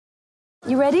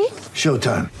You ready?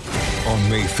 Showtime. On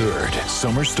May 3rd,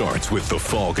 summer starts with The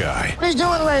Fall Guy. Let's do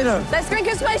it later. Let's drink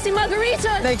a spicy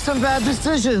margarita. Make some bad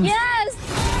decisions.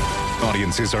 Yes!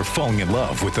 Audiences are falling in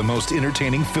love with the most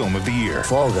entertaining film of the year.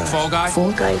 Fall Guy. Fall Guy?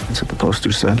 Fall guy. That's what the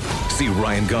poster said. See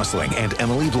Ryan Gosling and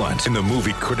Emily Blunt in the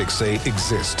movie critics say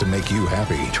exists to make you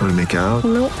happy. Trying to make it out?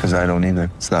 Nope. Because I don't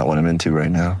either. It's not what I'm into right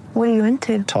now. What are you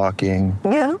into? Talking.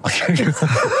 Yeah.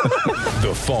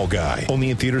 The Fall Guy.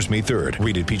 Only in theaters May 3rd.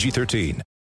 Rated PG-13.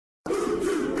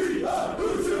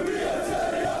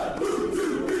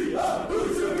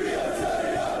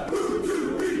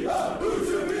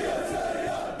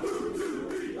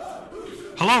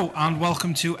 Hello and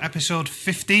welcome to episode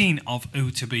 15 of Who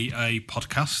to Be A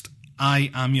podcast. I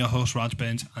am your host Raj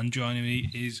Baines and joining me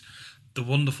is the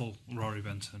wonderful Rory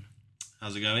Benson.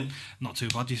 How's it going? Not too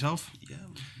bad yourself? Yeah,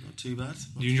 not too bad.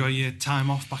 Did you enjoy your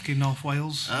time off back in North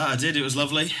Wales? I did, it was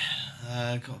lovely.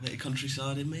 Got a bit of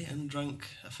countryside in me and drank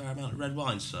a fair amount of red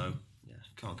wine, so yeah,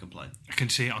 can't complain. I can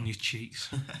see it on your cheeks.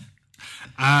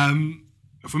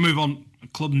 If we move on,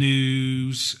 club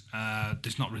news,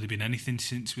 there's not really been anything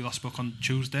since we last spoke on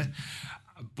Tuesday,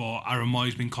 but Aaron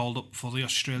Moy's been called up for the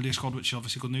Australia squad, which is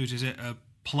obviously good news. Is it a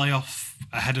playoff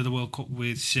ahead of the World Cup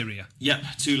with Syria? Yep,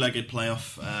 two-legged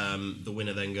playoff. The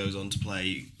winner then goes on to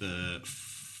play the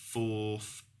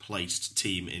fourth-placed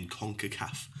team in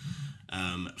CONCACAF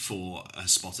for a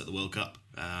spot at the World Cup.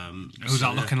 Who's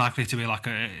that looking likely to be?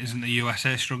 Isn't the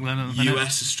USA struggling at the minute?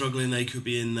 US is struggling, they could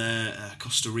be in there.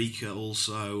 Costa Rica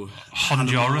also.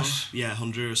 Honduras? Panama. Yeah,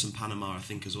 Honduras and Panama, I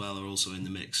think, as well, are also in the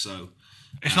mix. So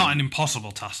It's not an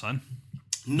impossible task then.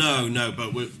 No,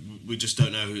 but we just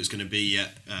don't know who it's going to be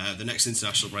yet. The next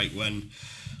international break, when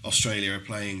Australia are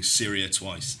playing Syria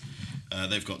twice,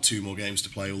 they've got two more games to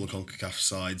play, all the CONCACAF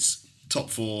sides. Top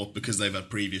four, because they've had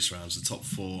previous rounds, the top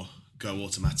four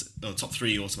top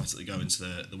three automatically go into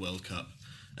the World Cup,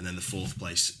 and then the fourth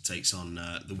place takes on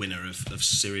the winner of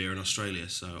Syria and Australia.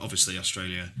 So obviously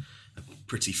Australia are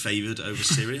pretty favoured over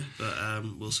Syria, but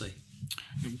we'll see.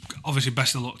 Obviously,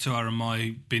 best of luck to Aaron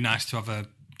Moy. Be nice to have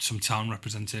some town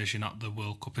representation at the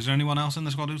World Cup. Is there anyone else in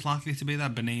the squad who's likely to be there?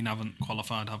 Benin haven't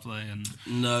qualified, have they?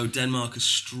 No, Denmark is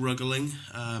struggling.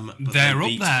 But they're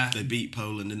up there. They beat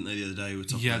Poland, didn't they, the other day?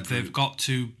 Yeah, they've got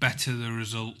to better the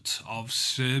result of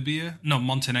Serbia. No,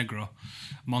 Montenegro.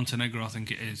 Montenegro, I think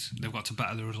it is. They've got to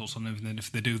better the results on everything.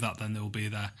 If they do that, then they'll be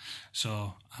there.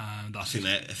 So I think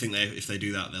if they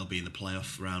do that, they'll be in the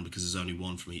playoff round, because there's only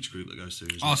one from each group that goes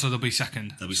through. So they'll be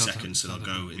second. They'll be second, so they'll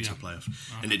go into a playoff.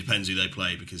 Uh-huh. And it depends who they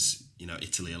play, because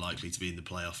Italy are likely to be in the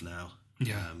playoff now.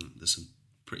 Yeah, there's some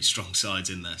pretty strong sides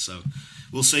in there, so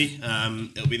we'll see.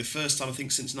 It'll be the first time, I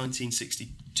think, since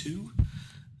 1962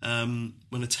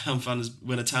 when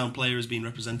a town player has been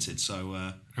represented.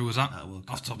 So who was that?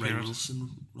 Off top Ray Wilson,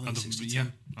 1962. Yeah,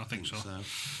 I think so.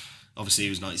 Obviously, he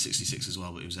was 1966 as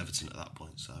well, but he was Everton at that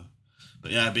point. So,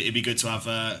 but yeah, it'd be good to have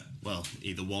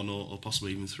either one or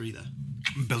possibly even three there.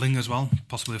 Billing as well,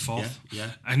 possibly a fourth.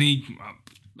 Yeah. Any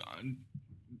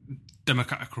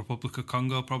Democratic Republic of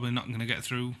Congo probably not going to get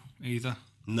through either.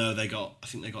 No, I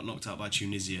think they got knocked out by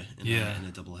Tunisia in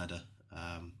a double header.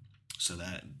 So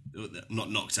they're not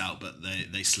knocked out, but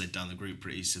they slid down the group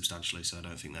pretty substantially. So I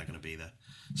don't think they're going to be there.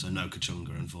 So no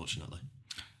Kachunga, unfortunately.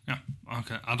 Yeah,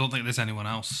 okay. I don't think there's anyone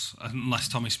else, unless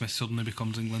Tommy Smith suddenly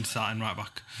becomes England's starting right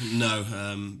back. No,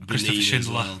 Christopher Benin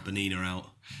Schindler. as well. Benin are out.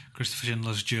 Christopher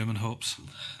Schindler's German hopes.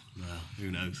 Well,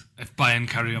 who knows? If Bayern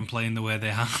carry on playing the way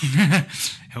they are,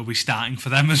 he'll be starting for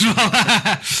them as well.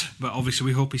 But obviously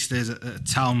we hope he stays at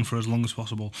town for as long as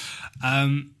possible.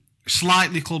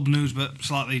 Slightly club news, but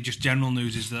slightly just general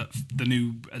news, is that the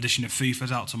new edition of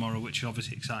FIFA's out tomorrow, which is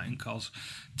obviously exciting because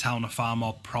Town are far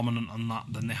more prominent on that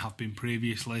than they have been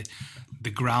previously. The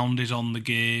ground is on the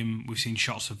game. We've seen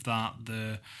shots of that.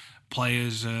 The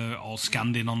players are all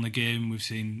scanned in on the game. We've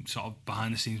seen sort of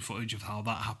behind-the-scenes footage of how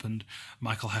that happened.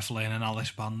 Michael Heffley and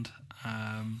Alice Band.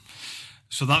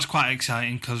 So that's quite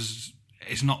exciting because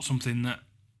it's not something that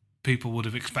people would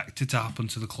have expected to happen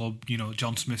to the club.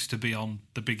 John Smith's to be on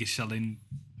the biggest selling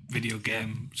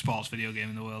sports video game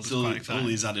in the world. It's quite exciting. All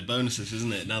these added bonuses,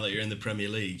 isn't it? Now that you're in the Premier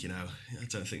League, I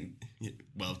don't think,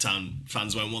 Town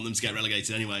fans won't want them to get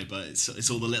relegated anyway, but it's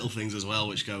all the little things as well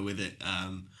which go with it,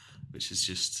 which is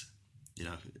just,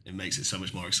 it makes it so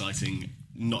much more exciting,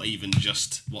 not even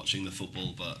just watching the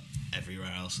football, but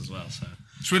everywhere else as well. So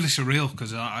it's really surreal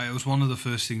because it was one of the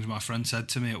first things my friend said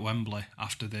to me at Wembley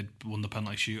after they'd won the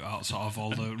penalty shootout, sort of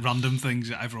all the random things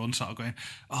that everyone started going,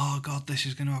 oh God, this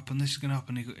is going to happen, this is going to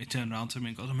happen. He turned around to me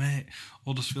and goes, mate,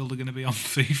 Huddersfield are going to be on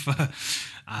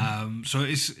FIFA. So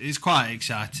it's quite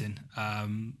exciting.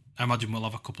 And I imagine we'll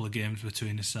have a couple of games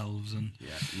between ourselves and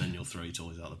then you'll throw your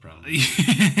toys out the pram.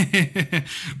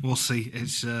 we'll see.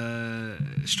 It's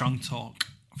strong talk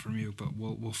from you, but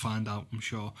we'll find out, I'm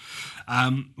sure.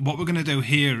 What we're going to do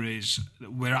here is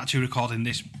we're actually recording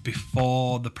this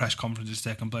before the press conference has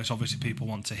taken place. Obviously, people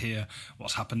want to hear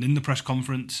what's happened in the press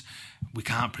conference. We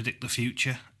can't predict the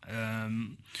future.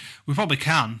 We probably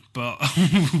can, but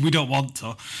we don't want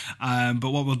to.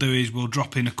 But what we'll do is we'll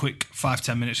drop in a quick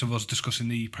 5-10 minutes of us discussing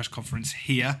the press conference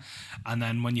here, and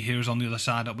then when you hear us on the other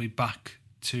side, I'll be back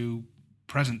to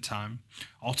present time.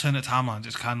 Alternate timelines.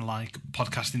 It's kind of like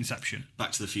podcast Inception.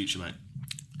 Back to the future, mate.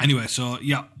 Anyway, so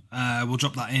we'll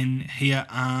drop that in here.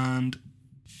 And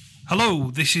hello,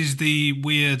 this is the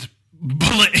weird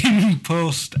bulletin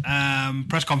post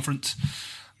press conference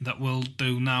that we'll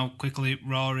do now quickly.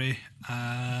 Rory,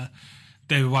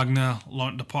 David Wagner,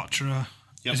 Laurent Depoitre.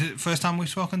 Yep. Is it the first time we've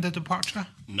spoken to Depoitre?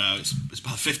 No, it's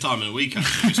about the 5th time in a week,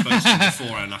 actually. We spoke to him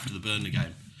before and after the Burnley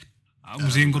game.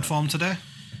 Was he in good form today?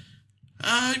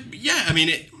 Yeah, I mean,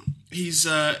 his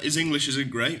English isn't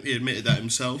great. He admitted that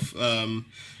himself.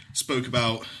 Spoke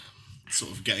about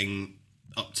sort of getting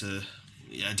up to,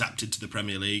 adapted to the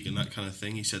Premier League and that kind of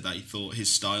thing. He said that he thought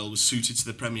his style was suited to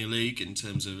the Premier League in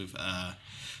terms of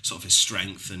sort of his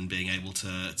strength and being able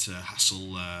to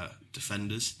hassle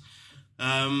defenders.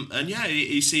 And yeah,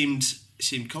 he seemed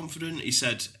confident. He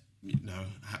said,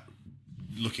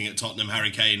 looking at Tottenham,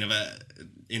 Harry Kane,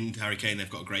 they've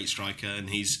got a great striker, and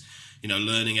he's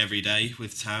learning every day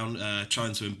with Town,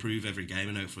 trying to improve every game,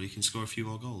 and hopefully he can score a few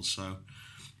more goals. So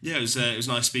yeah, it was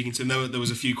nice speaking to him. There was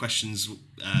a few questions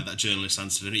that journalists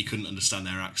answered, and he couldn't understand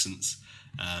their accents.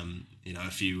 A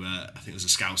few. I think there was a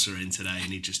Scouser in today,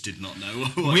 and he just did not know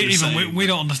what he was saying. We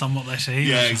don't understand what they're saying.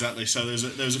 Yeah, exactly. So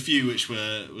there was a few which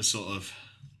were sort of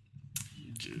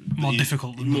more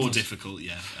difficult.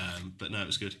 Yeah. But no, it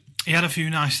was good. He had a few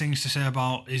nice things to say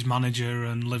about his manager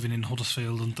and living in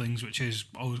Huddersfield and things, which is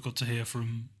always good to hear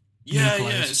from new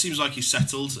players. It seems like he's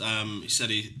settled. He said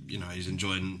he's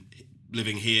enjoying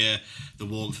living here. The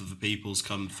warmth of the people's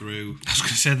come through. I was going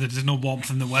to say that there's no warmth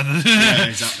in the weather. Yeah,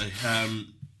 exactly.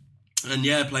 And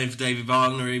yeah, playing for David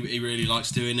Wagner, he really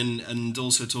likes doing, and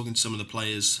also talking to some of the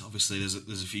players. Obviously,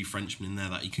 there's a few Frenchmen in there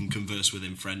that he can converse with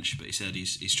in French, but he said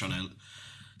he's trying to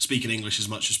speak in English as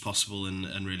much as possible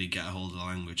and really get a hold of the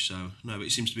language. So no, but he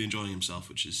seems to be enjoying himself,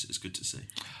 which is good to see.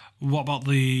 What about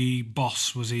the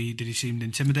boss? Did he seem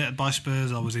intimidated by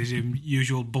Spurs, or was he his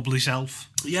usual bubbly self?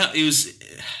 Yeah, he was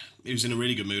in a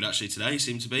really good mood actually today. He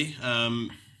seemed to be.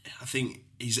 I think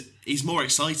he's more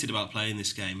excited about playing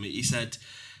this game. He said,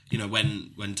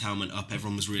 when Town went up,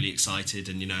 everyone was really excited,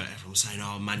 and everyone was saying,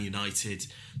 "Oh, Man United,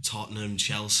 Tottenham,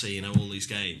 Chelsea, all these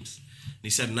games." And he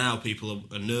said now people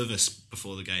are nervous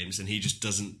before the games, and he just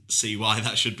doesn't see why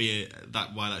that should be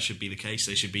the case.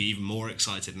 They should be even more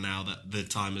excited now that the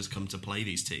time has come to play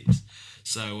these teams.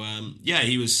 So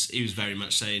he was very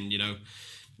much saying,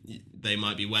 they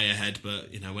might be way ahead, but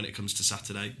when it comes to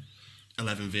Saturday,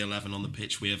 11v11 on the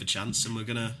pitch, we have a chance, and we're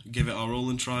gonna give it our all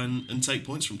and try and take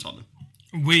points from Tottenham.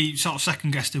 We sort of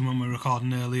second-guessed him when we were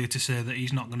recording earlier to say that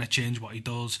he's not going to change what he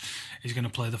does. He's going to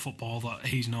play the football that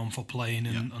he's known for playing,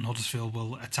 and Huddersfield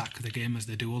will attack the game as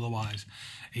they do otherwise.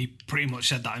 He pretty much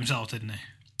said that himself, didn't he?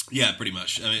 Yeah, pretty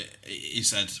much. I mean, he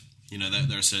said,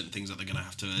 there are certain things that they're going to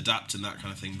have to adapt and that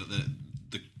kind of thing, but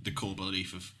the core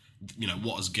belief of,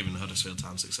 what has given Huddersfield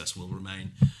Town success will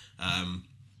remain.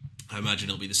 I imagine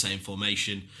it'll be the same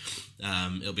formation.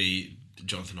 It'll be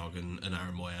Jonathan Hogg and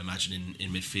Aaron Moy, I imagine,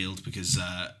 in midfield, because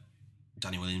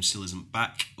Danny Williams still isn't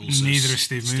back. Also, neither is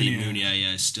Steve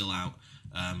Mounier, is still out.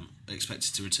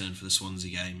 Expected to return for the Swansea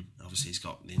game. Obviously, he's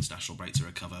got the international break to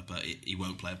recover, but he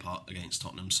won't play a part against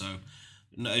Tottenham. So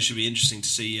it should be interesting to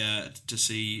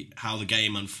see how the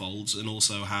game unfolds, and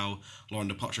also how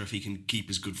Laurent Depoitre, if he can keep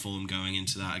his good form going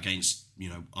into that against,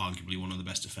 arguably one of the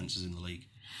best defences in the league.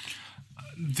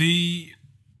 The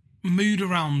mood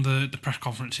around the press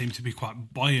conference seemed to be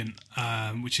quite buoyant,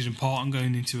 which is important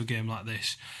going into a game like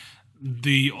this.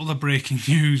 The other breaking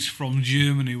news from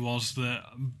Germany was that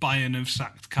Bayern have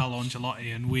sacked Carlo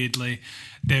Ancelotti, and weirdly,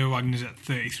 David Wagner's at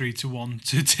 33-1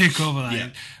 to take over that. Yeah.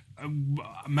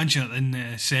 I mentioned it in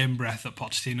the same breath that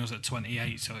Pochettino's at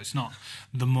 28, so it's not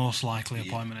the most likely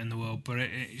appointment in the world, but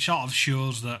it sort of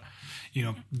shows that,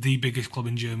 the biggest club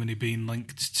in Germany being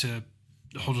linked to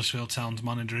Huddersfield Town's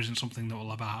manager isn't something that will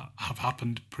have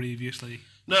happened previously.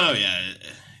 No, yeah,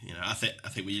 I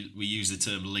think we use the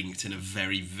term linked in a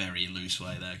very, very loose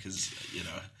way there, because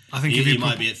I think he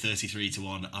might be at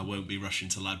 33-1. I won't be rushing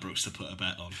to Ladbrokes to put a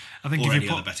bet on. I think or if any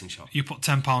other betting shop. You put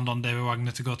 £10 on David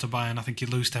Wagner to go to Bayern, I think you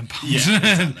lose £10.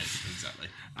 Yeah, exactly.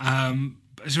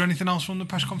 Is there anything else from the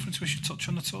press conference we should touch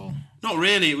on at all? Not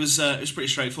really. It was pretty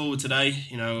straightforward today.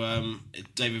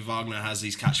 David Wagner has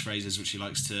these catchphrases which he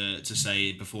likes to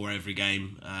say before every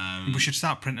game. We should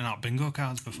start printing out bingo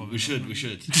cards before we should.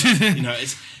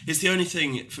 It's the only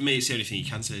thing for me. It's the only thing you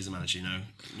can say as a manager.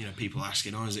 People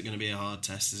asking, "Oh, is it going to be a hard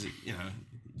test?" Is it?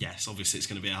 Yes, obviously it's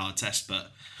going to be a hard test,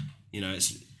 but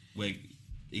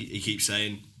he keeps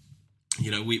saying,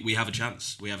 we have a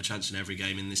chance. We have a chance in every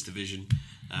game in this division.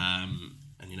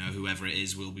 And whoever it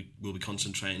is, we'll be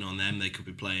concentrating on them. They could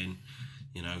be playing,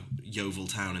 Yeovil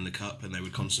Town in the cup, and they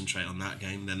would concentrate on that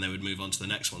game. Then they would move on to the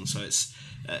next one. So it's,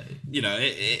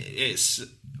 it's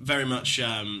very much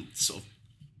sort of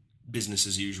business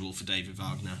as usual for David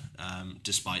Wagner,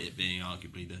 despite it being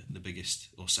arguably the biggest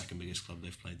or second biggest club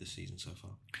they've played this season so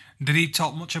far. Did he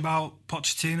talk much about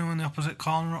Pochettino in the opposite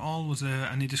corner at all? Was there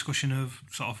any discussion of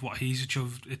sort of what he's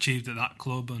achieved at that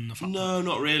club and the fact? No,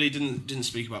 not really. Didn't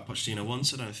speak about Pochettino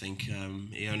once. I don't think.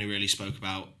 He only really spoke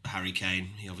about Harry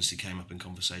Kane. He obviously came up in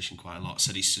conversation quite a lot.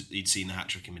 Said he'd seen the hat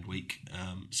trick in midweek.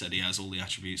 Said he has all the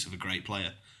attributes of a great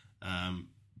player.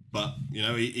 But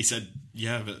he said,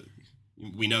 yeah, but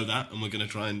we know that, and we're going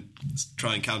to try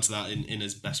and counter that in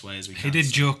as best way as we can. He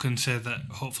did joke and say that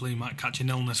hopefully he might catch an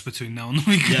illness between now and the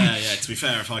weekend. Yeah. To be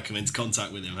fair, if I come into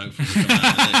contact with him, hopefully we'll come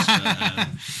out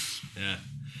of this. But, yeah.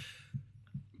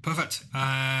 Perfect.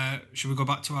 Should we go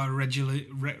back to our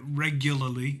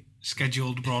regularly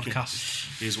scheduled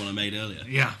broadcast? Here's one I made earlier.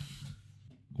 Yeah.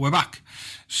 We're back.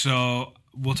 So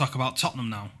we'll talk about Tottenham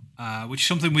now. Which is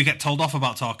something we get told off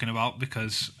about talking about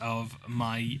because of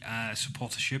my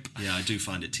supportership. Yeah, I do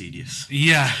find it tedious.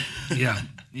 Yeah.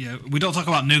 We don't talk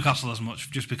about Newcastle as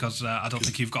much just because I don't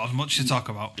think you've got as much to talk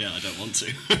about. Yeah, I don't want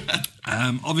to.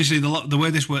 Obviously, the way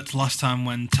this worked last time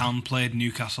when Town played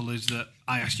Newcastle is that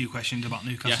I asked you questions about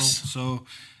Newcastle, yes. So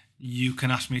you can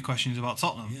ask me questions about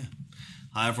Tottenham. Yeah.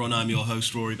 Hi everyone, I'm your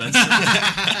host Rory Benson.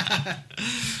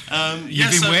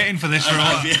 You've been waiting for this for a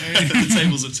while. Yeah, the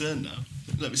tables have turned now.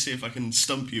 Let me see if I can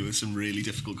stump you with some really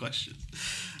difficult questions.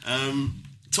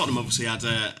 Tottenham obviously had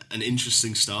an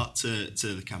interesting start to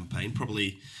the campaign,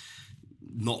 probably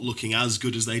not looking as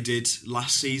good as they did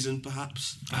last season,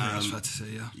 perhaps. That's fair to say,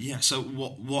 yeah. Yeah, so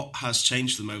what has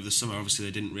changed them over the summer? Obviously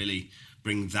they didn't really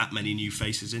bring that many new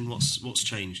faces in. What's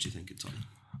changed, do you think, at Tottenham?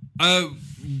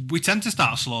 We tend to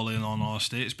start slowly, in all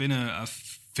honesty. It's been a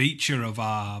feature of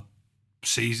our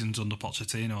seasons under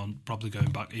Pochettino, and probably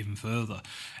going back even further.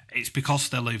 It's because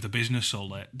they leave the business so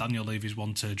late. Daniel Levy's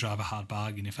one to drive a hard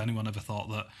bargain. If anyone ever thought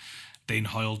that Dean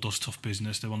Hoyle does tough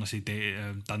business, they want to see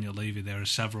Daniel Levy. There are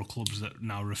several clubs that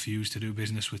now refuse to do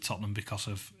business with Tottenham because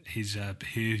of his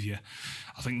behaviour.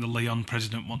 I think the Lyon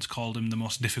president once called him the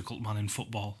most difficult man in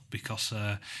football because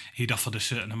he'd offered a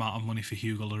certain amount of money for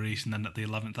Hugo Lloris, and then at the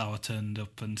 11th hour turned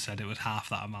up and said it was half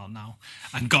that amount now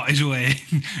and got his way,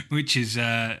 which is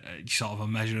sort of a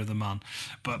measure of the man.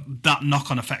 But that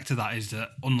knock-on effect of that is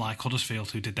that, unlike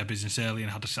Huddersfield, who did their business early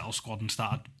and had a settled squad and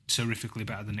started terrifically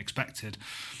better than expected,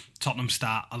 Tottenham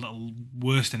start a little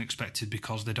worse than expected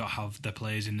because they don't have their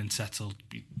players in and settled.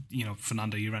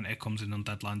 Fernando Llorente comes in on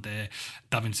deadline day.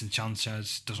 Davinson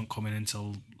Sanchez doesn't come in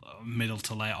until middle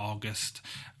to late August.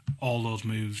 All those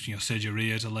moves, Sergio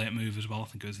Ria's a late move as well. I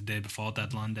think it was the day before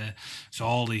deadline day. So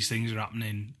all these things are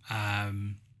happening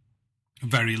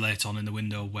very late on in the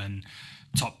window when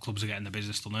top clubs are getting the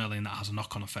business done early, and that has a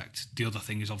knock-on effect. The other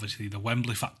thing is obviously the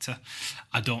Wembley factor.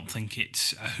 I don't think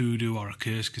it's a hoodoo or a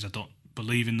curse because I don't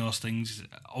believe in those things.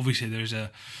 Obviously there's a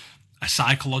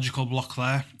psychological block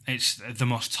there. It's the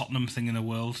most Tottenham thing in the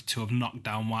world to have knocked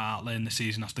down White Hart Lane this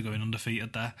season after going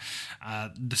undefeated there.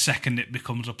 The second it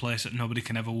becomes a place that nobody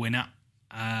can ever win at,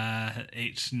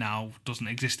 it's now doesn't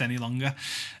exist any longer.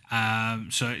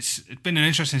 So it's been an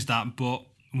interesting start, but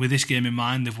with this game in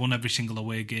mind, they've won every single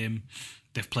away game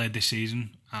they've played this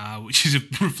season, which is a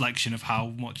reflection of how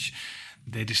much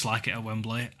they dislike it at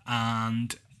Wembley,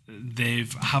 and they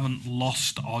haven't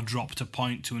lost or dropped a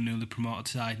point to a newly promoted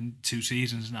side in 2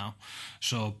 seasons now.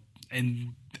 So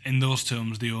in those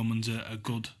terms, the omens are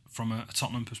good from a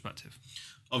Tottenham perspective.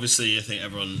 Obviously, I think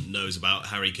everyone knows about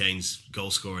Harry Kane's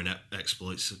goal-scoring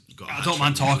exploits. I don't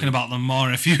mind talking about them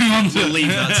more if you want to. We'll leave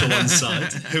that to one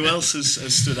side. Who else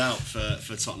has stood out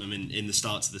for Tottenham in the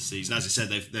start of the season? As I said,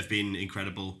 they've been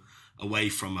incredible away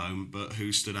from home, but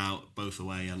who stood out both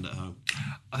away and at home?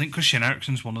 I think Christian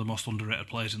Eriksen's one of the most underrated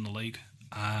players in the league.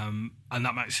 And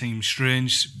that might seem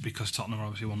strange because Tottenham are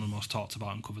obviously one of the most talked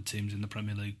about and covered teams in the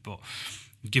Premier League, but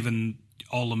given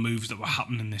all the moves that were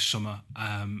happening this summer,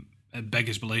 it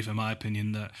beggars belief, in my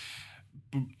opinion, that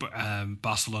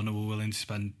Barcelona were willing to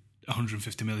spend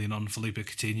 150 million on Felipe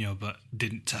Coutinho, but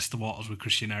didn't test the waters with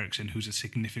Christian Eriksen, who's a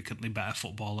significantly better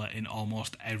footballer in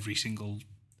almost every single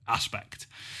aspect.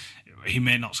 He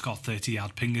may not score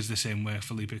 30-yard pingers the same way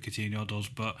Felipe Coutinho does,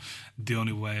 but the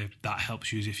only way that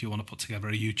helps you is if you want to put together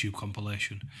a YouTube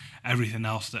compilation. Everything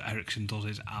else that Eriksen does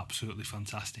is absolutely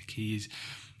fantastic. He's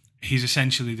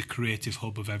essentially the creative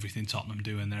hub of everything Tottenham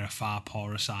do, and they're a far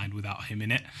poorer side without him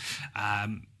in it.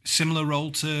 Similar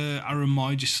role to Aaron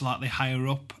Moy, just slightly higher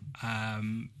up,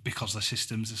 because their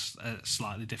systems are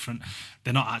slightly different.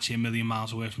 They're not actually a million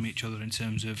miles away from each other in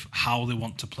terms of how they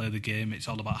want to play the game. It's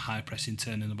all about high pressing,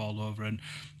 turning the ball over and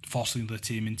forcing the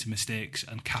team into mistakes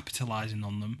and capitalising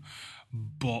on them.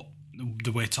 But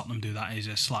the way Tottenham do that is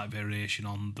a slight variation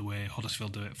on the way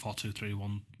Huddersfield do it,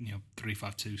 4-2-3-1,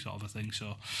 3-5-2 sort of a thing.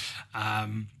 So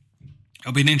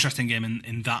it'll be an interesting game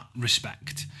in that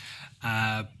respect.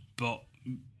 But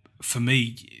for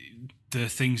me, the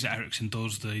things that Eriksen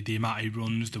does, the amount he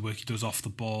runs, the work he does off the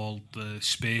ball, the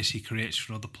space he creates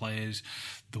for other players,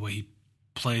 the way he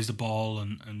plays the ball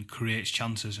and creates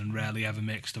chances and rarely ever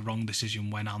makes the wrong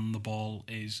decision when on the ball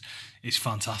is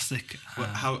fantastic.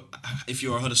 Well, if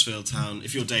you're Huddersfield Town,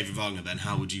 if you're David Wagner, then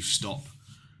how would you stop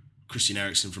Christian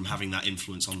Eriksen from having that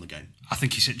influence on the game? I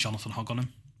think you sit Jonathan Hogg on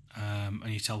him,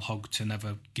 and you tell Hogg to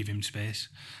never give him space.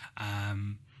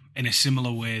 In a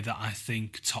similar way that I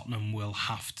think Tottenham will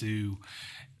have to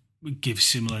give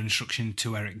similar instruction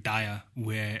to Eric Dyer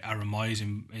where Aaron Moy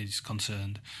is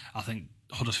concerned. I think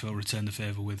Huddersfield returned the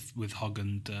favour with Hogg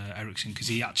and Eriksen, because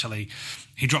he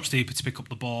drops deeper to pick up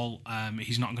the ball.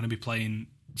 He's not going to be playing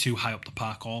too high up the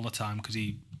park all the time because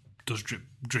he does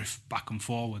drift back and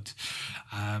forward.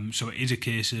 So it is a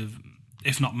case of,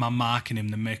 if not man marking him,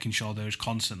 then making sure there is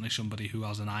constantly somebody who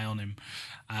has an eye on him,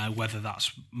 whether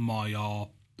that's Moy or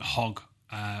Hogg.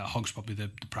 Hogg's probably the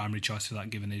primary choice for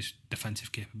that, given his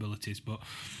defensive capabilities. But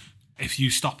if you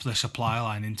stop the supply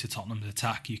line into Tottenham's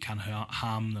attack, you can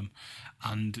harm them.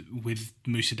 And with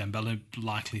Moussa Dembele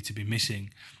likely to be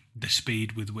missing, the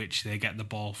speed with which they get the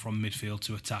ball from midfield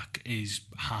to attack is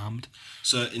harmed.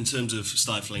 So in terms of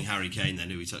stifling Harry Kane then,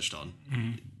 who we touched on,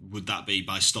 would that be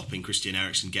by stopping Christian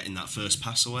Eriksen getting that first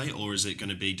pass away, or is it going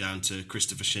to be down to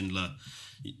Christopher Schindler,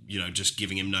 just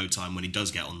giving him no time when he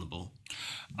does get on the ball?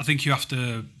 I think you have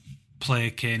to play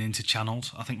Kane into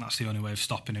channels. I think that's the only way of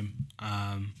stopping him.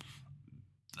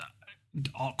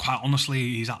 Quite honestly,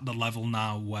 he's at the level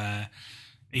now where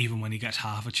even when he gets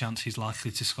half a chance, he's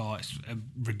likely to score. It's a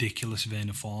ridiculous vein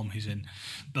of form he's in.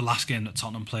 The last game that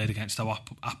Tottenham played against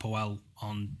Apoel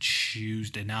on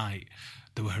Tuesday night,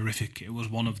 they were horrific. It was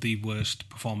one of the worst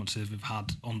performances we've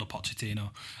had under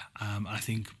Pochettino. I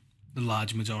think the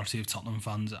large majority of Tottenham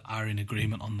fans are in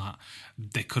agreement on that.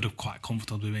 They could have quite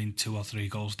comfortably been 2 or 3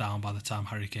 goals down by the time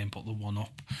Harry Kane put the one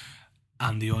up.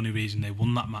 And the only reason they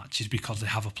won that match is because they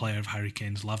have a player of Harry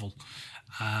Kane's level.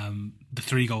 The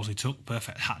 3 goals he took,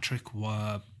 perfect hat-trick,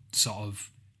 were sort of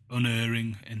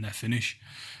unerring in their finish.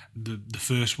 The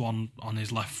first one on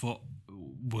his left foot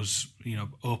was,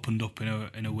 opened up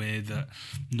in a way that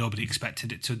nobody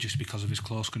expected it to, just because of his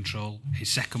close control. His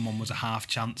second one was a half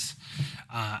chance,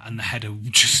 and the header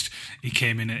he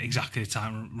came in at exactly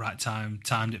the right time,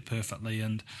 timed it perfectly,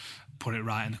 and put it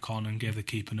right in the corner and gave the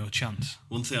keeper no chance.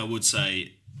 One thing I would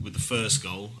say with the first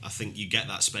goal, I think you get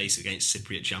that space against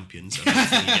Cypriot champions. I don't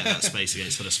think you get that space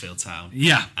against Huddersfield Town.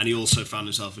 Yeah, and he also found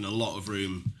himself in a lot of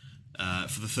room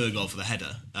for the third goal for the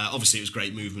header. Obviously, it was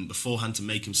great movement beforehand to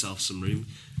make himself some room.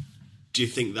 Do you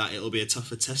think that it'll be a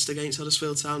tougher test against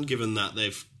Huddersfield Town, given that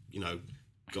they've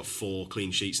got 4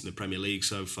 clean sheets in the Premier League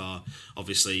so far?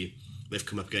 Obviously, they've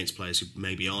come up against players who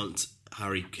maybe aren't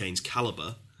Harry Kane's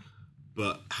calibre,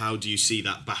 but how do you see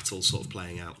that battle sort of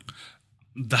playing out?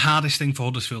 The hardest thing for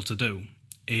Huddersfield to do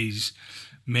is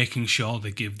making sure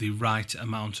they give the right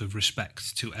amount of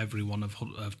respect to every one of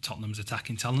Tottenham's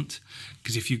attacking talent.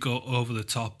 Because if you go over the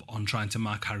top on trying to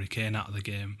mark Harry Kane out of the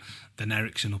game, then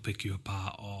Eriksen will pick you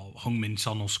apart, or Heung-min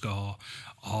Son will score,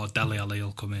 or Dele Alli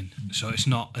will come in. So it's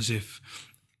not as if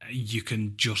you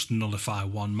can just nullify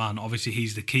one man. Obviously,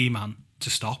 he's the key man to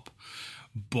stop,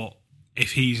 but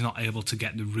if he's not able to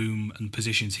get the room and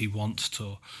positions he wants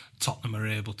to, Tottenham are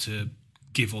able to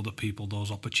give other people those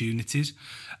opportunities,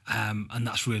 and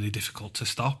that's really difficult to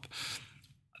stop.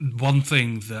 One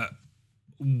thing that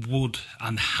would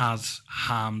and has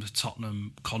harmed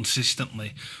Tottenham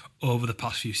consistently over the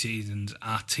past few seasons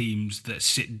are teams that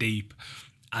sit deep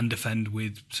and defend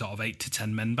with sort of 8 to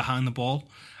 10 men behind the ball,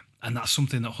 and that's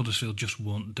something that Huddersfield just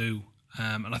won't do.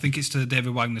 And I think it's to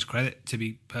David Wagner's credit, to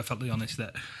be perfectly honest,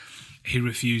 that he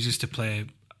refuses to play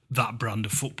that brand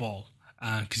of football,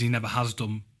 because he never has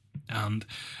done And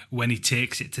when he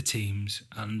takes it to teams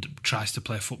and tries to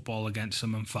play football against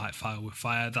them and fight fire with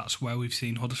fire, that's where we've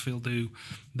seen Huddersfield do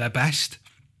their best.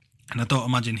 And I don't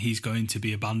imagine he's going to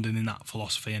be abandoning that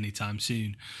philosophy anytime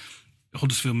soon.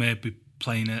 Huddersfield may be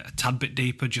playing a tad bit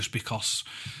deeper just because,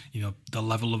 the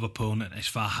level of opponent is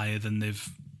far higher than they've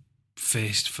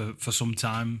faced for some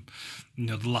time.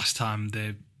 The last time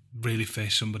they really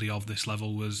faced somebody of this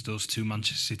level was those 2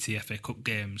 Manchester City FA Cup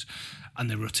games, and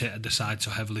they rotated the side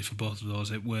so heavily for both of those.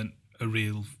 It weren't a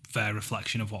real fair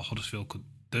reflection of what Huddersfield could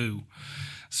do.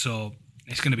 So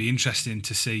it's going to be interesting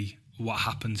to see what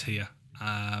happens here,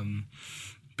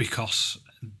 because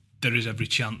there is every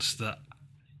chance that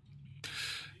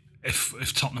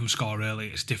if Tottenham score early,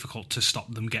 it's difficult to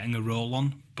stop them getting a roll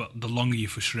on, but the longer you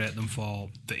frustrate them for,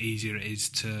 the easier it is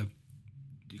to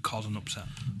cause an upset.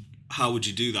 How would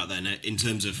you do that then, in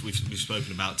terms of, we've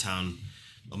spoken about Town,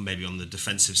 or maybe on the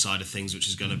defensive side of things, which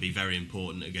is going to be very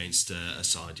important against a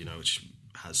side, which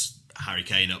has Harry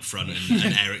Kane up front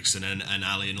and Eriksen and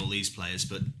Ali and all these players.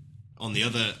 But on the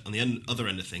other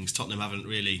end of things, Tottenham haven't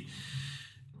really.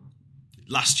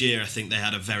 Last year, I think they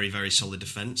had a very, very solid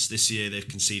defence. This year, they've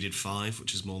conceded 5,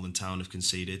 which is more than Town have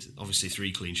conceded. Obviously,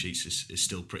 3 clean sheets is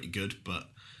still pretty good, but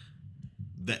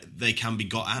they can be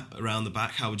got at around the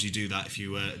back. How would you do that if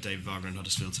you were David Wagner and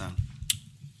Huddersfield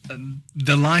Town?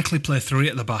 They'll likely play 3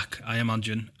 at the back, I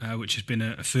imagine, which has been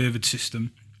a favoured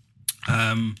system.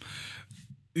 Jan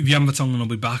Vertonghen will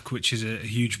be back, which is a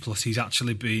huge plus. He's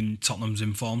actually been Tottenham's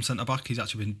informed centre-back. He's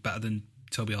actually been better than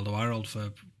Toby Alderweireld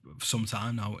for some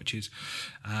time now, which is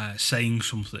saying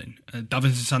something.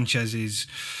 Davinson Sanchez is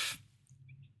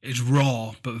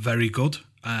raw, but very good.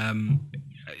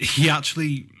 He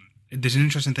actually... There's an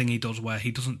interesting thing he does where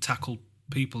he doesn't tackle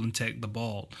people and take the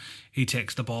ball. He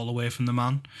takes the ball away from the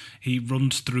man. He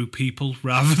runs through people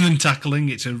rather than tackling.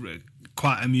 It's a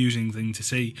quite amusing thing to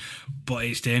see, but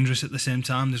it's dangerous at the same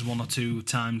time. There's 1 or 2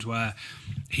 times where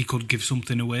he could give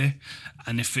something away,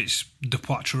 and if it's De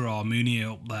Poitre or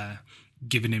Meunier up there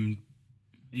giving him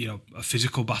a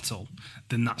physical battle,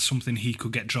 then that's something he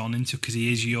could get drawn into, because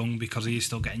he is young, because he is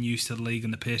still getting used to the league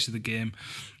and the pace of the game.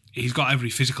 He's got every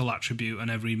physical attribute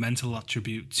and every mental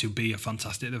attribute to be a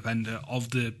fantastic defender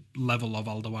of the level of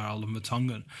Alderweireld and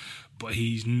Vertonghen, but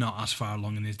he's not as far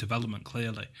along in his development,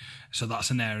 clearly. So that's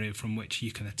an area from which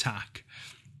you can attack.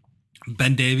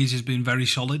 Ben Davies has been very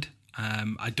solid.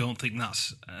 I don't think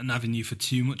that's an avenue for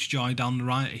too much joy down the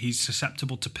right. He's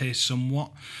susceptible to pace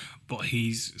somewhat, but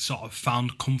he's sort of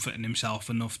found comfort in himself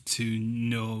enough to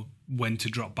know when to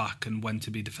drop back and when to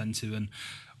be defensive and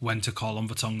when to call on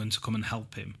Vertonghen to come and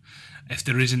help him. If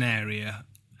there is an area,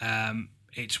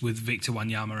 it's with Victor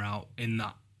Wanyama out in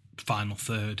that final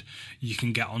third. You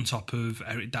can get on top of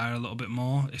Eric Dyer a little bit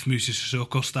more. If Moussa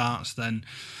Sissoko starts, then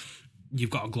you've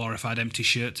got a glorified empty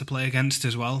shirt to play against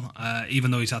as well.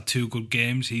 Even though he's had 2 good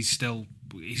games, he's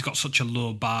got such a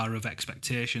low bar of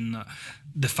expectation that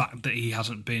the fact that he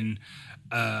hasn't been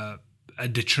a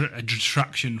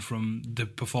detraction from the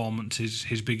performance is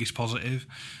his biggest positive,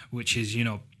 which is,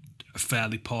 a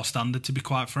fairly poor standard, to be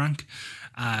quite frank.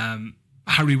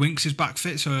 Harry Winks is back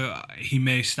fit, so he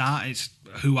may start. It's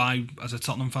who I, as a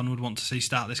Tottenham fan, would want to see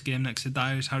start this game next to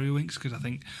Dyer is Harry Winks, because I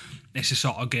think it's a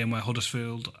sort of game where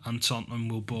Huddersfield and Tottenham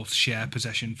will both share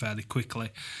possession fairly quickly.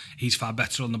 He's far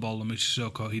better on the ball than Moussa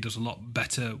Sissoko. He does a lot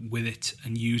better with it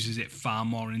and uses it far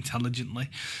more intelligently.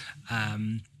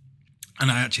 And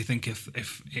I actually think if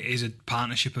it is a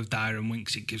partnership of Dyer and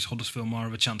Winks, it gives Huddersfield more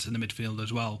of a chance in the midfield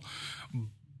as well.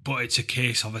 But it's a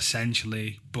case of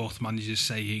essentially both managers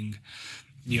saying,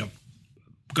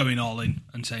 going all in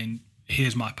and saying,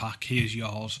 here's my pack, here's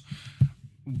yours.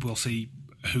 We'll see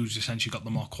who's essentially got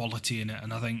the more quality in it.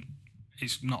 And I think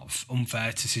it's not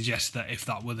unfair to suggest that if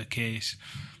that were the case,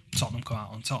 Tottenham come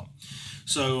out on top.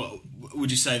 So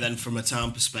would you say then, from a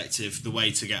Town perspective, the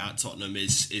way to get at Tottenham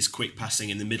is quick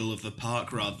passing in the middle of the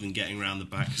park rather than getting around the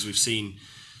back? Because we've seen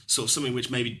sort of something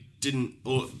which maybe didn't,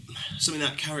 or something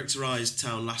that characterised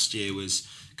Town last year was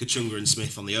Kachunga and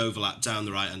Smith on the overlap down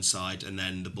the right-hand side, and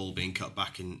then the ball being cut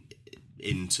back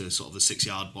into sort of the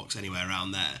 6-yard box, anywhere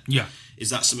around there. Yeah.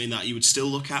 Is that something that you would still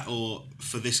look at, or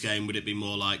for this game would it be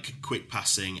more like quick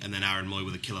passing and then Aaron Moy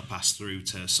with a killer pass through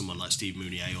to someone like Steve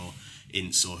Meunier or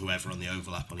Ince or whoever on the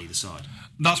overlap on either side?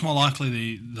 That's more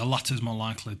likely, the latter's more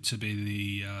likely to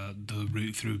be the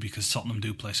route through, because Tottenham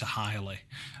do play so highly,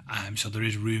 so there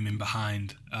is room in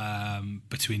behind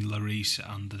between Lloris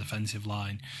and the defensive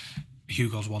line.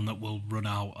 Hugo's one that will run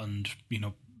out and,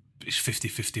 it's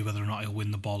 50-50 whether or not he'll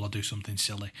win the ball or do something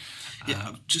silly.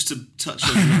 Yeah, just to touch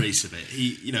on Lloris a bit,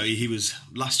 he was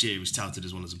last year he was touted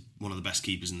as one of the best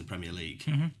keepers in the Premier League.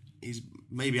 Mm-hmm. he's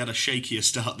maybe had a shakier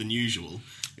start than usual.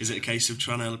 Is it a case of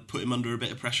trying to put him under a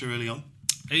bit of pressure early on?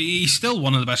 He's still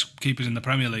one of the best keepers in the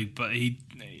Premier League, but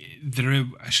there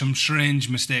are some strange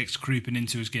mistakes creeping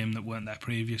into his game that weren't there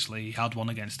previously. He had one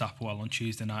against Apoel on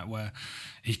Tuesday night where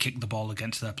he kicked the ball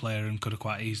against their player and could have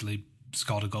quite easily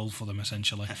scored a goal for them,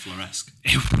 essentially. Heffler-esque.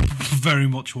 It very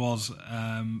much was,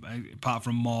 apart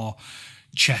from more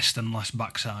chest and less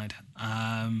backside.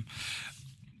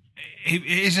 It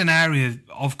is an area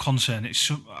of concern.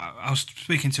 I was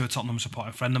speaking to a Tottenham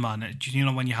supporting friend of mine. You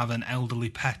know when you have an elderly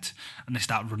pet and they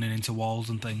start running into walls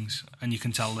and things and you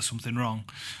can tell there's something wrong?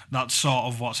 That's sort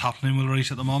of what's happening with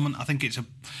Lloris at the moment. I think it's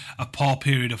a poor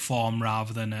period of form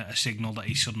rather than a signal that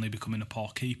he's suddenly becoming a poor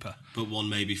keeper. But one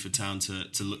maybe for Town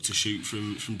to look to shoot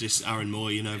from Aaron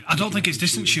Moore, you know. I don't think it's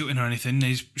distance shooting or anything.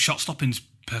 His shot stopping's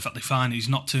perfectly fine. He's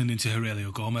not turned into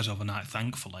Aurelio Gomez overnight,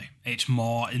 thankfully. It's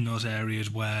more in those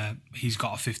areas where he's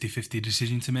got a 50-50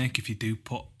 decision to make. If you do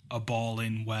put a ball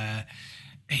in where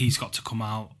he's got to come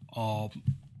out or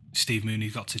Steve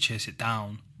Mooney's got to chase it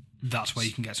down, that's where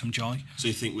you can get some joy. So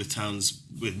you think with Towns,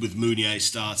 with Mounier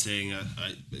starting,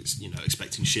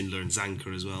 expecting Schindler and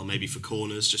Zanka as well, maybe for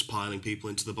corners, just piling people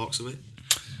into the box a bit?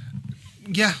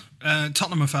 Yeah,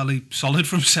 Tottenham are fairly solid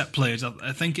from set plays.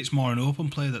 I think it's more an open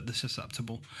play that they're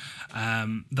susceptible.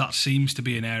 That seems to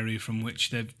be an area from which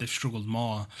they've struggled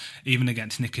more. Even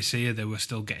against Nicosia, they were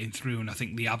still getting through, and I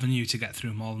think the avenue to get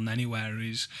through more than anywhere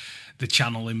is the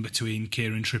channel in between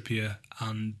Kieran Trippier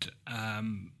and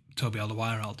Toby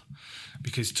Alderweireld,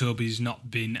 because Toby's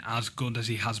not been as good as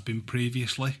he has been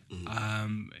previously.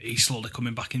 He's slowly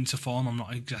coming back into form. I'm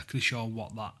not exactly sure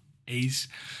what that is.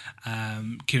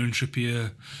 Kieran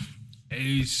Trippier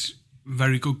is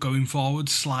very good going forward,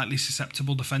 slightly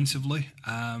susceptible defensively.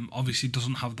 Obviously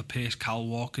doesn't have the pace Kyle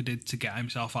Walker did to get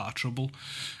himself out of trouble.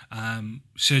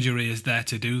 Sergio Reyes is there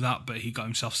to do that, but he got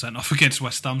himself sent off against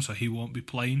West Ham, so he won't be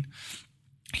playing.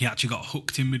 He actually got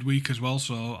hooked in midweek as well,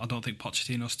 so I don't think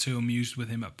Pochettino's too amused with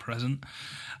him at present.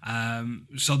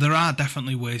 So there are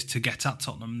definitely ways to get at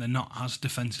Tottenham. They're not as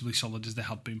defensively solid as they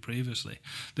had been previously.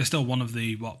 They're still one of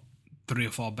the, 3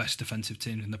 or 4 best defensive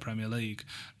teams in the Premier League.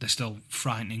 They're still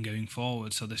frightening going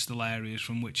forward, so there's still areas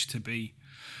from which to be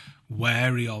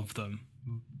wary of them.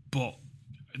 But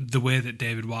the way that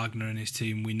David Wagner and his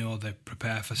team, we know they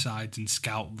prepare for sides and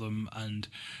scout them and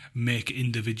make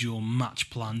individual match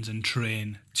plans and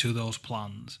train to those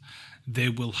plans, they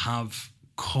will have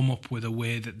come up with a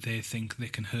way that they think they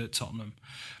can hurt Tottenham.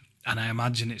 And I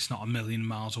imagine it's not a million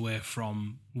miles away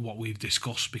from what we've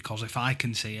discussed, because if I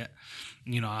can see it,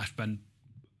 I spend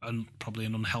probably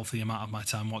an unhealthy amount of my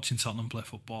time watching Tottenham play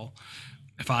football.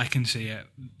 If I can see it,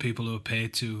 people who are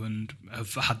paid to and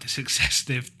have had the success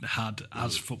they've had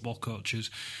as football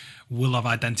coaches will have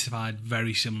identified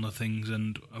very similar things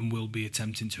and will be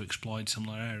attempting to exploit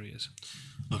similar areas.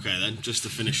 Okay then, just to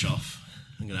finish off,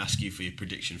 I'm going to ask you for your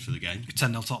prediction for the game.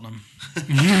 10-0 Tottenham.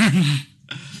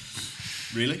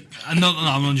 Really? No,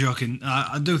 I'm not joking.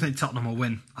 I do think Tottenham will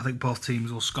win. I think both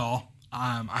teams will score.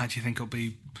 I actually think it'll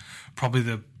be probably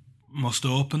the most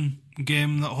open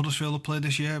game that Huddersfield have played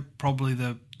this year. Probably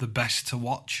the best to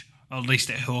watch. Or at least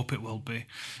I hope it will be.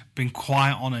 Being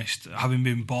quite honest, having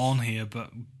been born here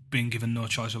but being given no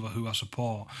choice over who I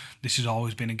support, this has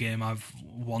always been a game I've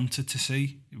wanted to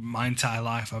see. My entire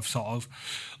life I've sort of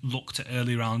looked at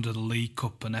early rounds of the League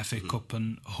Cup and FA Cup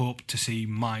and hoped to see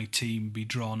my team be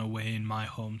drawn away in my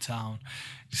hometown.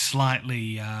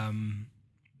 Slightly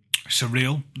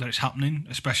surreal that it's happening,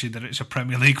 especially that it's a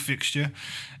Premier League fixture.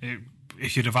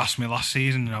 If you'd have asked me last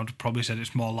season, I would have probably said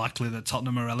it's more likely that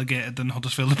Tottenham are relegated than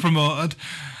Huddersfield are promoted.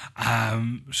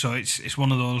 So it's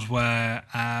one of those where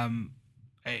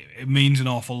it means an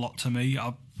awful lot to me.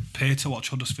 I've paid to watch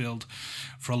Huddersfield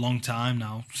for a long time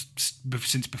now,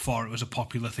 since before it was a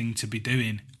popular thing to be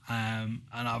doing. And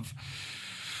I've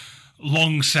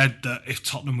long said that if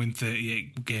Tottenham win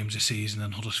 38 games a season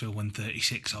and Huddersfield win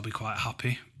 36, I'll be quite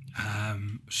happy.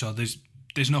 So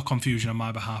there's no confusion on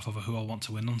my behalf over who I want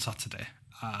to win on Saturday.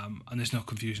 And there's no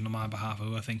confusion on my behalf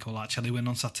who I think will actually win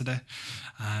on Saturday.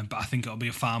 But I think it'll be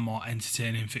a far more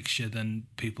entertaining fixture than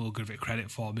people will give it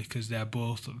credit for, because they're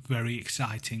both very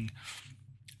exciting,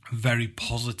 very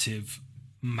positive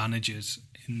managers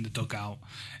in the dugout,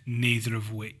 neither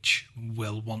of which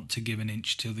will want to give an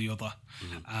inch to the other.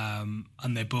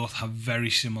 And they both have very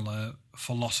similar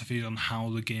philosophies on how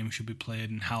the game should be played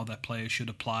and how their players should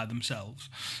apply themselves,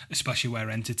 especially where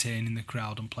entertaining the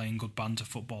crowd and playing good banter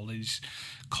football is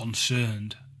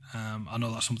concerned. I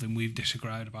know that's something we've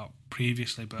disagreed about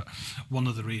previously, but one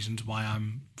of the reasons why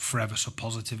I'm forever so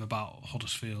positive about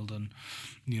Huddersfield and,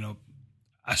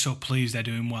 I'm so pleased they're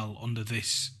doing well under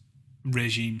this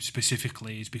regime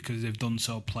specifically is because they've done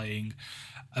so playing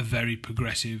a very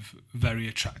progressive, very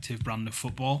attractive brand of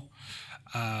football,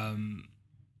 and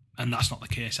that's not the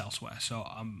case elsewhere. So,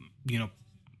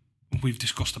 we've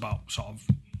discussed about sort of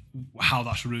how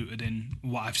that's rooted in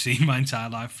what I've seen my entire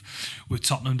life with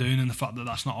Tottenham doing, and the fact that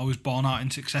that's not always borne out in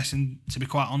success. And to be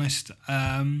quite honest,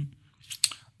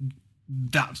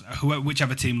 that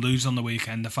whichever team loses on the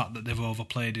weekend, the fact that they've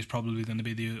overplayed is probably going to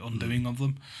be the undoing of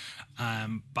them.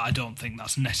 But I don't think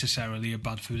that's necessarily a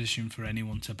bad position for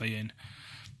anyone to be in.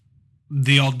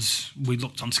 The odds, we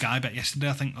looked on Sky Bet yesterday,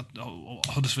 I think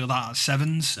Huddersfield are at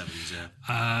sevens. Yeah.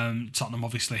 Tottenham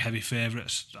obviously heavy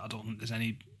favourites. I don't think there's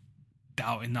any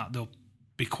doubt in that. There'll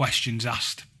be questions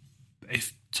asked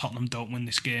if Tottenham don't win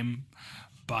this game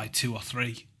by 2 or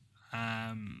 3.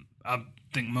 I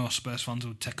think most Spurs fans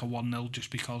would take a 1-0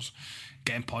 just because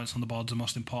getting points on the board is the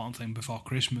most important thing before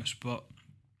Christmas. But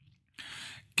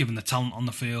given the talent on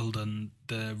the field and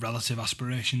the relative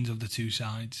aspirations of the two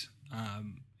sides,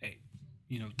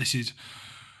 this is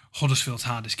Huddersfield's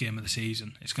hardest game of the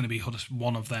season. It's going to be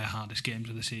one of their hardest games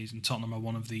of the season. Tottenham are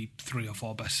one of the 3 or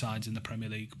 4 best sides in the Premier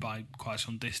League by quite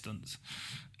some distance.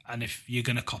 And if you're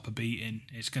going to cop a beating,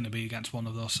 it's going to be against one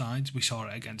of those sides. We saw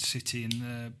it against City in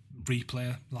the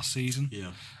replay last season.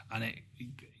 Yeah. And it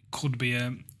could be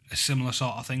a similar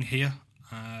sort of thing here.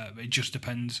 It just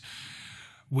depends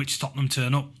which Tottenham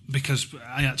turn up, because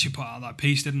I actually put out that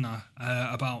piece, didn't I,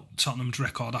 about Tottenham's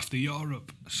record after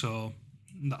Europe. So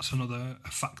that's another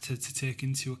factor to take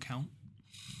into account.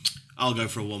 I'll go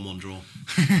for a 1-1 draw.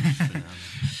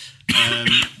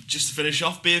 Just to finish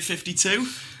off, Beer 52.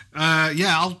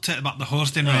 I'll take back the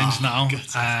hosting reins now.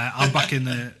 I'm back in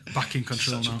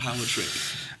control Such now. a power trip.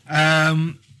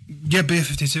 Beer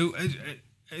 52.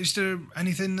 Is there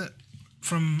anything that,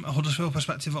 from a Huddersfield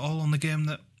perspective at all, on the game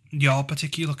that you're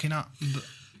particularly looking at?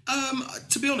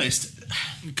 To be honest,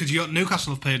 because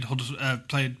Newcastle have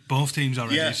played both teams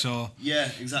already,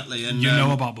 exactly, and you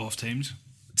know about both teams.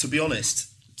 To be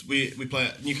honest,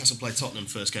 Newcastle play Tottenham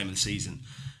first game of the season,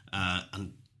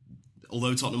 and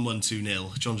although Tottenham won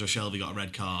 2-0, John Joe Shelby got a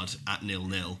red card at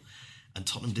 0-0, and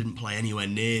Tottenham didn't play anywhere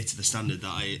near to the standard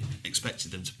that I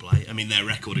expected them to play. I mean, their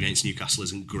record against Newcastle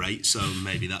isn't great, so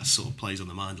maybe that sort of plays on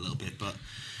the mind a little bit. But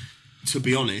to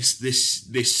be honest,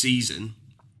 this season,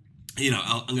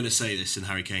 I'm going to say this, and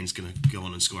Harry Kane's going to go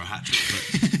on and score a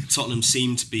hat-trick, but Tottenham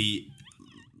seem to be...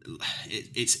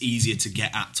 It's easier to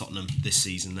get at Tottenham this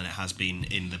season than it has been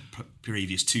in the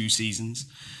previous 2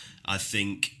 seasons. I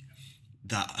think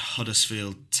that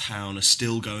Huddersfield Town are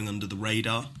still going under the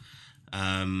radar,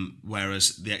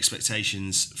 whereas the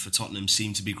expectations for Tottenham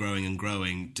seem to be growing and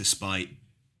growing, despite,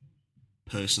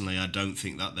 personally, I don't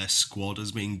think that their squad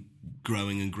has been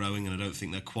growing and growing, and I don't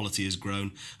think their quality has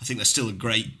grown. I think they're still a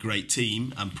great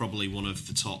team, and probably one of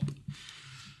the top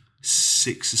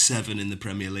 6 or 7 in the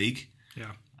Premier League.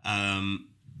 Yeah.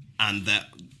 And they're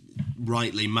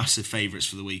rightly massive favourites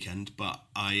for the weekend, but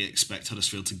I expect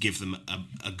Huddersfield to give them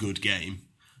a good game,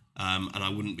 and I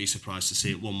wouldn't be surprised to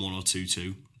see it 1-1 or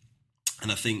 2-2.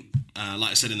 And I think,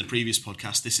 like I said in the previous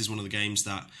podcast, this is one of the games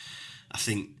that I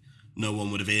think no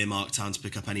one would have earmarked Town to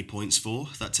pick up any points for.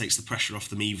 That takes the pressure off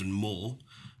them even more.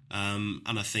 And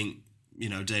I think,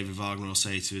 David Wagner will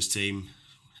say to his team,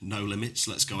 no limits,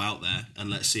 let's go out there and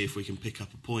let's see if we can pick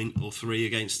up a point or 3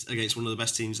 against one of the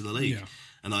best teams in the league. Yeah.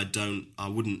 And I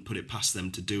wouldn't put it past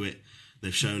them to do it.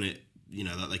 They've shown it,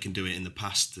 that they can do it in the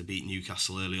past. They beat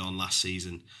Newcastle early on last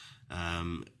season,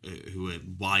 who were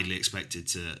widely expected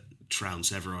to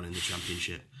trounce everyone in the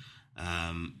Championship.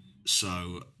 I'm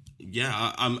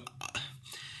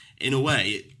in a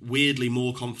way weirdly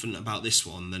more confident about this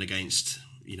one than against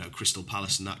Crystal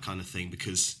Palace and that kind of thing,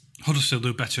 because Huddersfield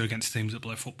do better against teams that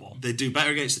play football. They do better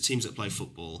against the teams that play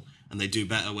football, and they do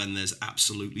better when there's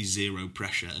absolutely zero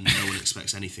pressure and no one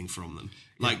expects anything from them,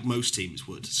 like most teams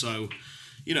would. So,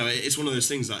 it's one of those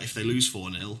things that if they lose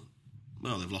 4-0,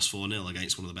 well, they've lost 4-0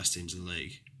 against one of the best teams in the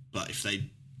league. But if they,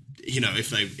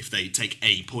 if they take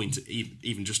a point,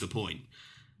 even just a point,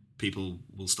 people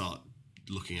will start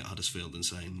looking at Huddersfield and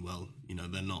saying, well,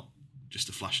 they're not just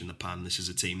a flash in the pan. This is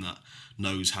a team that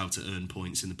knows how to earn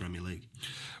points in the Premier League.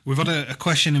 We've had a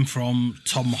question in from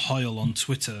Tom Hoyle on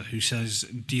Twitter, who says,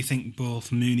 do you think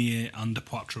both Meunier and De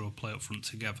Poitre will play up front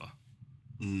together?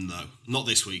 No, not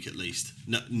this week at least.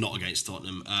 No, not against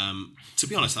Tottenham. To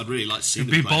be honest, I'd really like to see them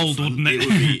play. It'd be bold, wouldn't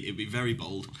it? It'd be very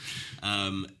bold.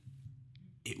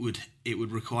 It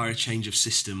would require a change of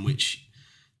system, which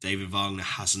David Wagner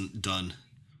hasn't done.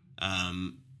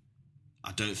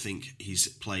 I don't think he's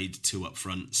played 2 up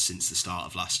front since the start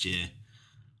of last year.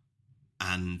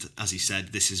 And as he said,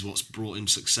 this is what's brought him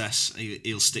success.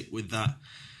 He'll stick with that.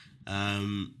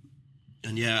 And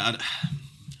yeah, I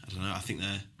don't know. I think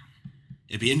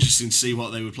it'd be interesting to see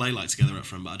what they would play like together up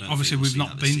front, but I don't. Obviously, think we've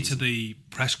not been to the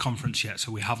press conference yet,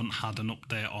 so we haven't had an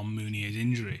update on Meunier's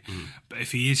injury. But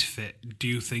if he is fit, do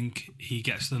you think he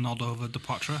gets the nod over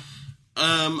Depoitre?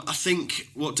 I think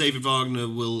what David Wagner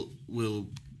will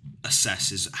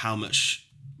assess is how much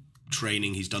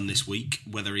training he's done this week,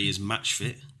 whether he is match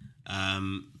fit.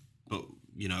 But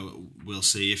we'll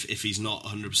see. If he's not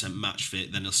 100% match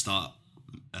fit, then he'll start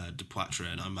Depoitre,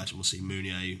 and I imagine we'll see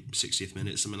Meunier 60th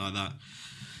minute, something like that.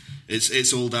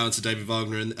 It's all down to David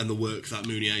Wagner and the work that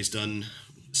Meunier's done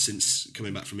since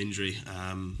coming back from injury.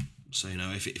 So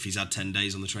if he's had 10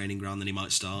 days on the training ground, then he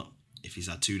might start. If he's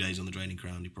had 2 days on the training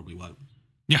ground, he probably won't.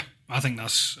 Yeah, I think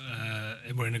that's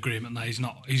we're in agreement there. He's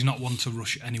not one to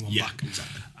rush anyone back.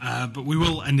 Exactly. But we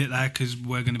will end it there because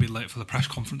we're going to be late for the press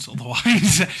conference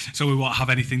otherwise, so we won't have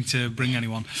anything to bring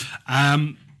anyone.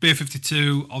 Beer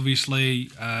 52, obviously,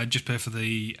 just pay for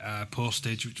the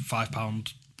postage, which is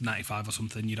 £5.95 or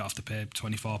something. You don't have to pay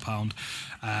 £24.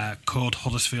 Code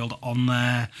Huddersfield on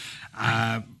there.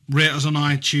 Rate us on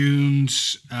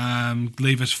iTunes.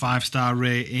 Leave us 5-star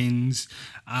ratings.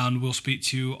 And we'll speak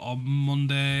to you on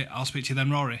Monday. I'll speak to you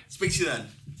then, Rory. Speak to you then.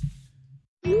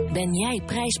 Ben jij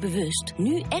prijsbewust?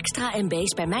 Nu extra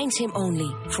MB's bij MijnSim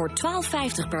Only. Voor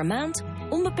 €12,50 per maand,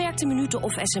 onbeperkte minuten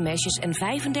of sms'jes en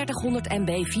 3500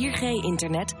 MB 4G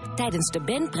internet tijdens de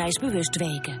Ben Prijsbewust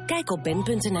weken. Kijk op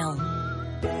ben.nl.